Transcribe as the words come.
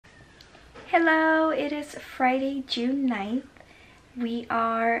Hello, it is Friday, June 9th. We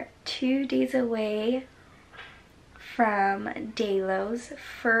are 2 days away from Daylo's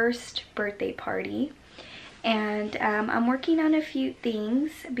first birthday party. And I'm working on a few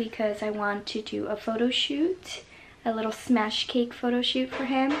things because I want to do a photo shoot, a little smash cake photo shoot for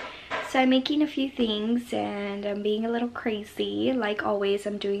him. So I'm making a few things and I'm being a little crazy. Like always,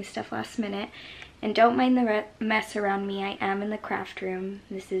 I'm doing stuff last minute. And don't mind the mess around me. I am in the craft room.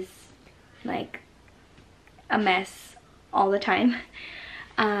 This is like a mess all the time.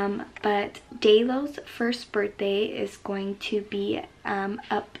 But Daylo's first birthday is going to be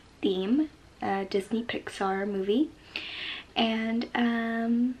Up theme, a Disney Pixar movie. And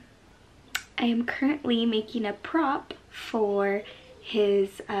I am currently making a prop for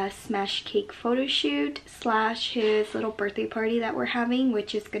his smash cake photo shoot / his little birthday party that we're having,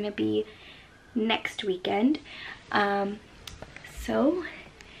 which is going to be next weekend. So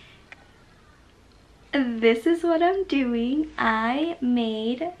this is what I'm doing. I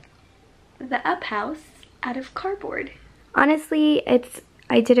made the Up house out of cardboard. Honestly,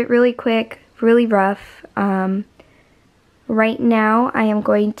 I did it really quick, really rough. Right now I am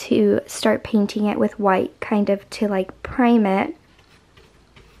going to start painting it with white, kind of to like prime it.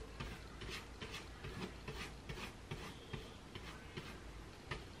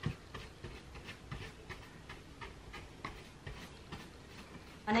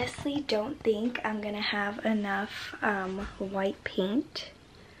 Honestly, don't think I'm gonna have enough white paint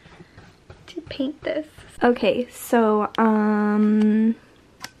to paint this. Okay, so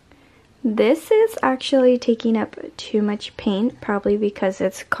this is actually taking up too much paint, probably because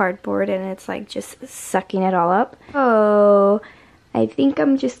it's cardboard and it's like just sucking it all up. Oh, I think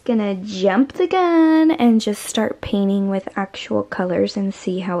I'm just gonna jump the gun and just start painting with actual colors and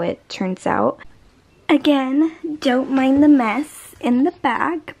see how it turns out. Again, don't mind the mess in the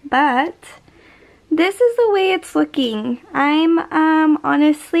back, but this is the way it's looking.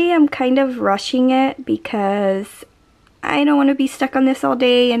 Honestly, I'm kind of rushing it because I don't want to be stuck on this all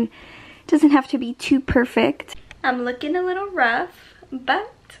day and it doesn't have to be too perfect. I'm looking a little rough,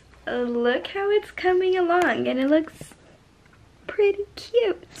 but look how it's coming along and it looks pretty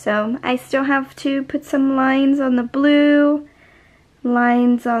cute. So I still have to put some lines on the blue,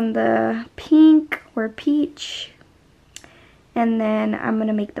 lines on the pink or peach, and then I'm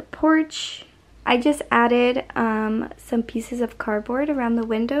gonna make the porch. I just added some pieces of cardboard around the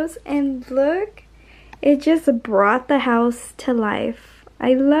windows and look, it just brought the house to life.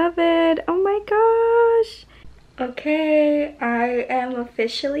 I love it. Oh my gosh. Okay, I am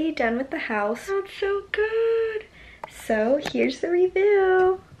officially done with the house. That's so good. So here's the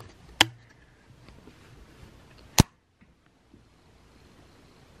review.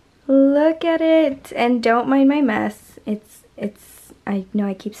 Look at it, and don't mind my mess. I know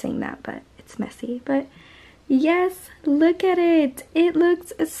I keep saying that, but it's messy. But yes, look at it. It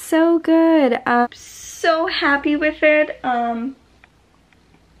looks so good. I'm so happy with it. I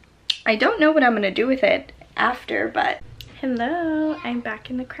don't know what I'm gonna do with it after, but hello, I'm back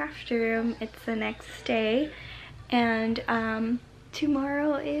in the craft room. It's the next day, and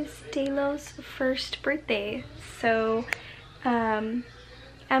tomorrow is Daylo's first birthday, so I'm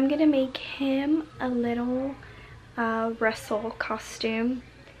gonna make him a little Russell costume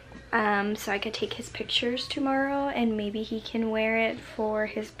so I could take his pictures tomorrow and maybe he can wear it for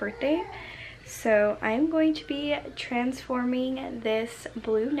his birthday. So I'm going to be transforming this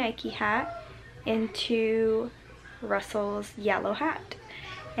blue Nike hat into Russell's yellow hat.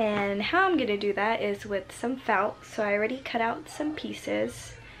 And how I'm gonna do that is with some felt. So I already cut out some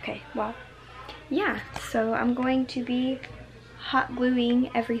pieces. Okay, well, yeah, so I'm going to be hot gluing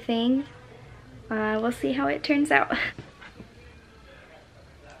everything. We'll see how it turns out.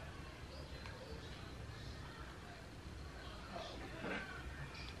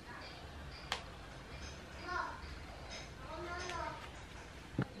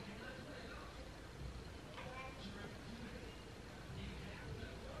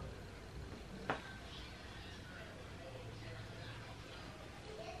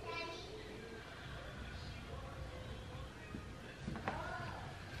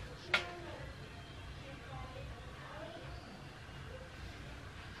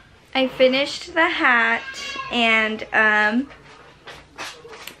 I finished the hat and I'm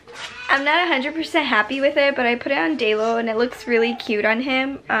not 100% happy with it, but I put it on Daylo and it looks really cute on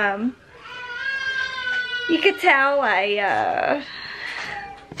him. You could tell I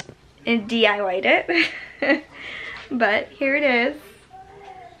DIY'd it, but here it is.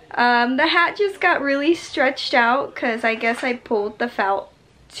 The hat just got really stretched out because I guess I pulled the felt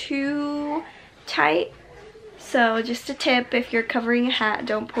too tight. So just a tip, if you're covering a hat,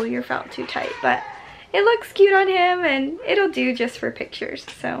 don't pull your felt too tight. But it looks cute on him and it'll do just for pictures.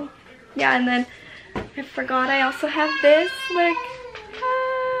 So yeah, and then I forgot I also have this. Look,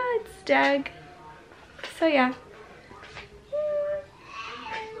 it's Doug. So yeah.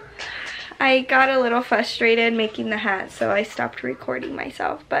 I got a little frustrated making the hat, so I stopped recording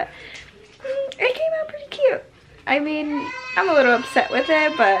myself, but it came out pretty cute. I mean, I'm a little upset with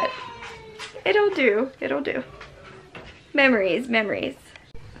it, but it'll do. It'll do. Memories, memories.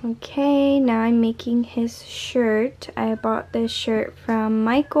 Okay, now I'm making his shirt. I bought this shirt from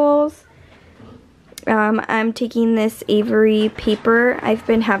Michael's. I'm taking this Avery paper. I've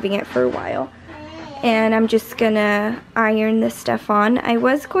been having it for a while. And I'm just gonna iron this stuff on. I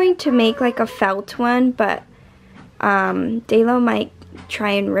was going to make like a felt one, but Daylo might try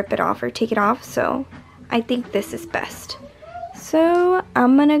and rip it off or take it off, so I think this is best. So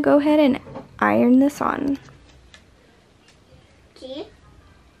I'm gonna go ahead and iron this on. Okay.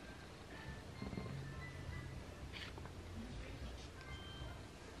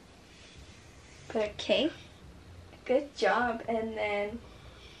 Okay, good job. And then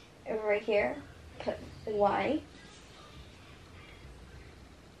right here, put Y.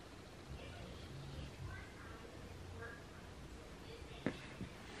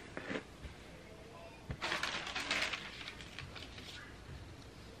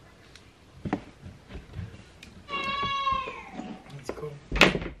 That's cool.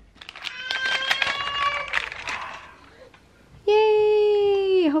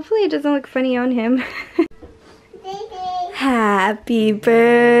 Yay! Hopefully it doesn't look funny on him. Happy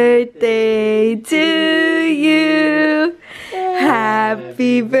birthday to you.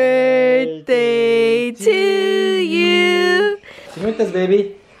 Happy birthday to you. Sing with us,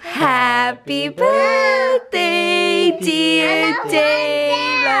 baby. Happy birthday, dear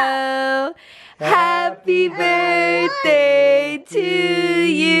Daylo. Happy birthday to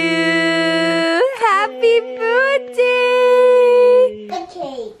you. Happy birthday. The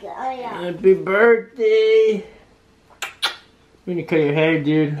cake. Oh yeah. Happy birthday. You're gonna cut your hair,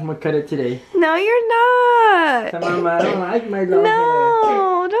 dude. I'm gonna cut it today. No, you're not. Mama, I don't like my long hair.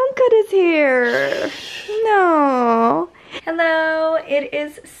 No, don't cut his hair. No. Hello, it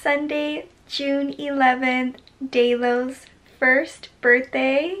is Sunday, June 11th, Daylo's first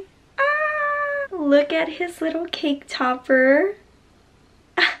birthday. Ah, look at his little cake topper.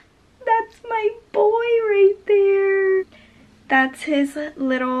 Ah, that's my boy right there. That's his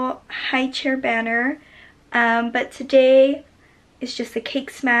little high chair banner. But today is just a cake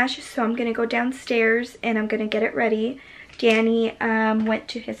smash, so I'm gonna go downstairs and I'm gonna get it ready. Danny went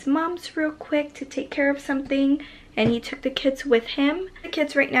to his mom's real quick to take care of something, and he took the kids with him. The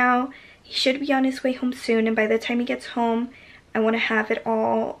kids right now, he should be on his way home soon, and by the time he gets home, I want to have it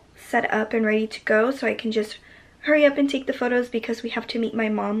all set up and ready to go so I can just hurry up and take the photos because we have to meet my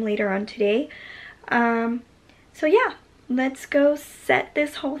mom later on today. So yeah, let's go set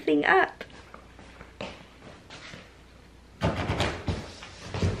this whole thing up.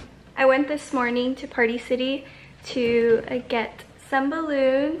 I went this morning to Party City to get some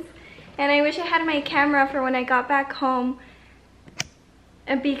balloons, and I wish I had my camera for when I got back home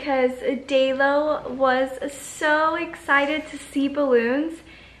because Daylo was so excited to see balloons.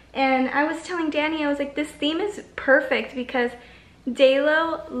 And I was telling Danny, I was like, this theme is perfect because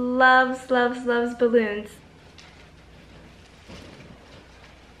Daylo loves, loves, loves balloons.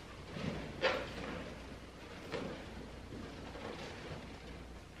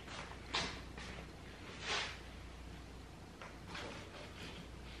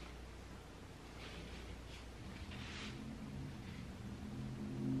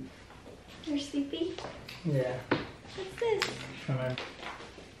 You're sleepy? Yeah. What's this? Come on.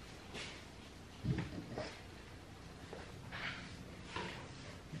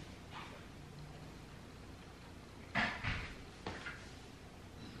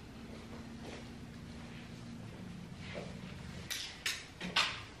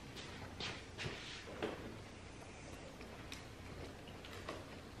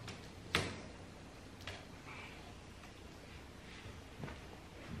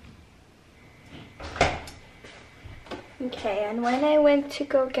 Okay, and when I went to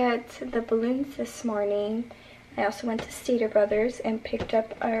go get the balloons this morning, I also went to Stater Brothers and picked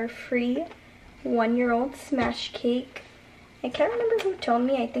up our free 1-year-old smash cake. I can't remember who told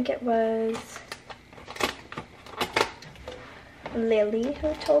me. I think it was Lily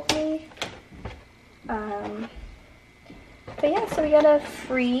who told me. But yeah, so we got a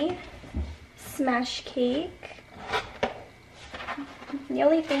free smash cake. The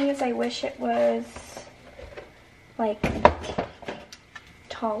only thing is I wish it was like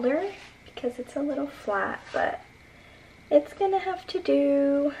taller because it's a little flat, but it's gonna have to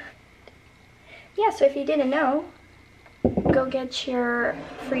do. Yeah, so if you didn't know, go get your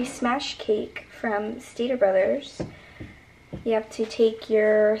free smash cake from Stater Brothers. You have to take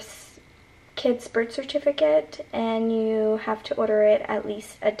your kid's birth certificate and you have to order it at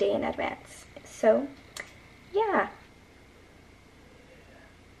least a day in advance. So, yeah.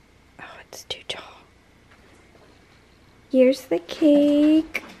 Oh, it's too tall. Here's the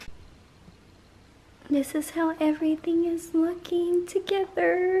cake. This is how everything is looking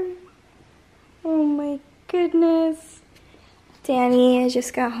together. Oh my goodness. Danny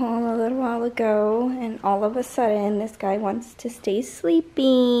just got home a little while ago and all of a sudden this guy wants to stay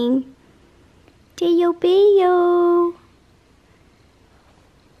sleeping. Daylo bayo.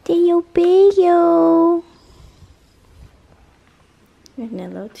 Daylo bayo. And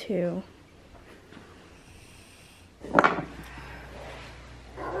Nello too.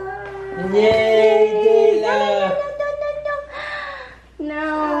 Yay, daylo!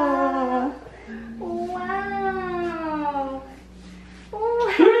 No. Wow.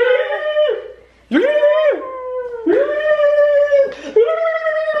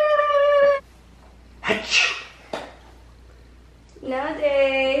 No,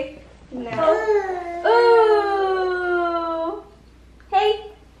 Day. No. Oh. Hey.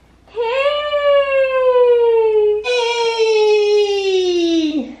 Hey.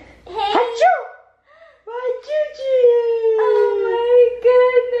 Hey! Hey. Achoo! Why, choo-choo! Oh my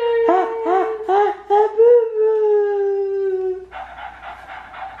goodness. Boo-boo!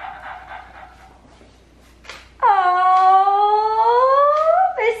 Oh,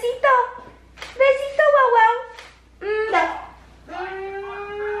 besito. Besito, wow, wow.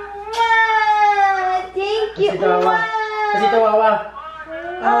 Thank you. Besito, wawa. Besito, wawa.